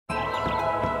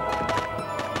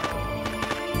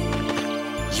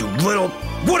You little...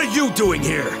 What are you doing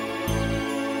here?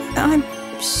 I'm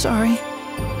sorry.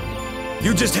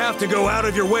 You just have to go out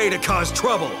of your way to cause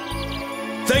trouble.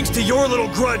 Thanks to your little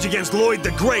grudge against Lloyd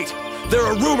the Great, there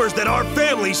are rumors that our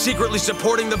family's secretly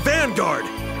supporting the Vanguard.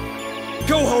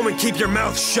 Go home and keep your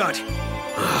mouth shut.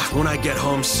 When I get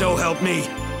home, so help me.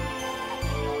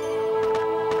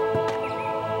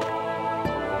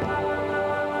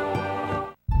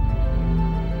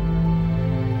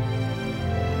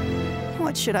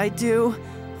 What should I do?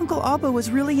 Uncle Abba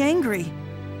was really angry.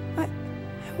 I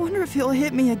wonder if he'll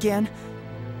hit me again.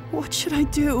 What should I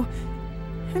do?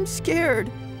 I'm scared.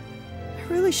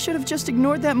 I really should have just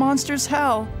ignored that monster's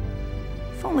howl.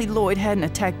 If only Lloyd hadn't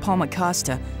attacked Palma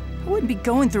Costa, I wouldn't be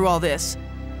going through all this.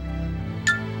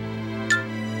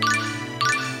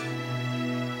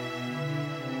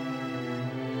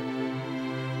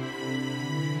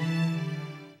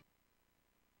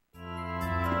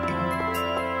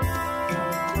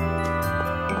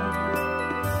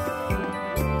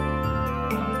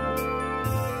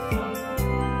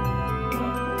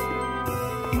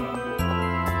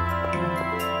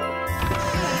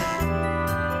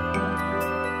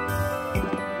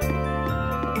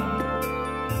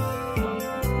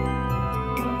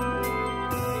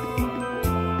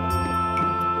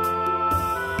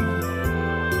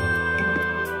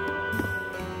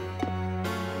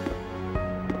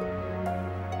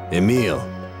 Emil.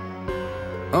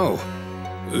 Oh,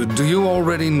 do you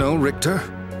already know Richter?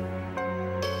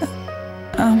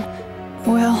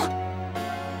 Well...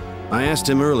 I asked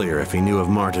him earlier if he knew of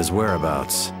Marta's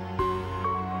whereabouts.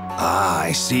 Ah,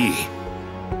 I see.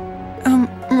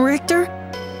 Richter?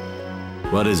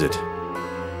 What is it?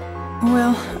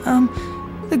 Well,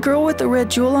 the girl with the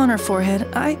red jewel on her forehead,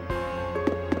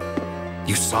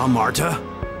 You saw Marta?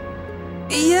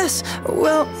 Yes,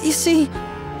 well, you see...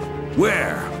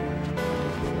 Where?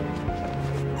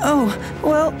 Oh,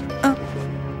 well,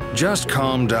 Just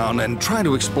calm down and try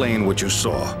to explain what you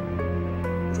saw.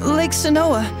 Lake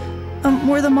Sanoa,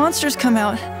 where the monsters come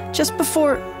out, just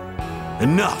before...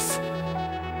 Enough!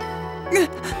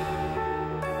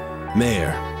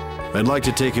 Mayor, I'd like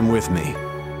to take him with me.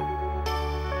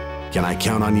 Can I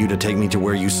count on you to take me to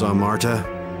where you saw Marta?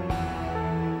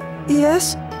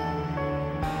 Yes?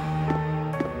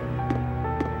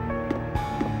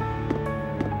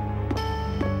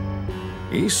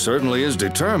 He certainly is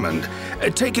determined.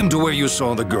 Take him to where you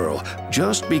saw the girl.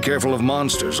 Just be careful of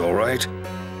monsters, all right?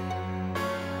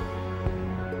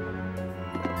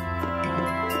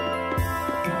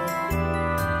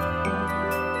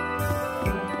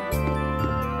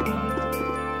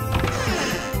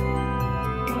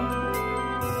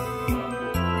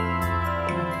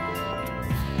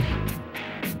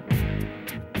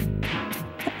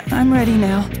 I'm ready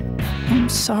now. I'm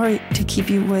sorry to keep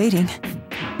you waiting.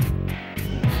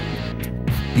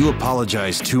 You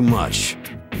apologize too much.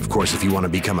 Of course, if you want to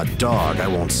become a dog, I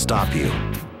won't stop you.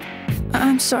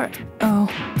 I'm sorry. Oh.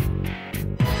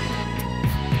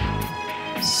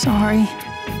 Sorry.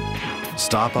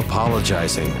 Stop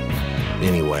apologizing.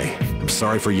 Anyway, I'm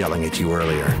sorry for yelling at you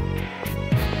earlier.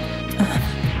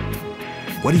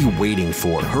 What are you waiting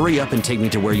for? Hurry up and take me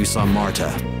to where you saw Marta.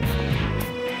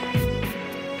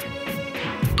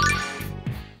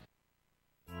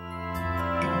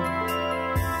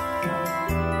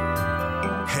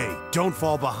 Hey, don't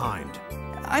fall behind.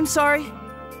 I'm sorry.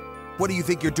 What do you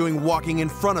think you're doing walking in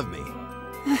front of me?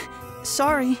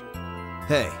 Sorry.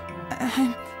 Hey,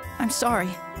 I'm sorry.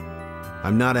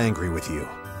 I'm not angry with you.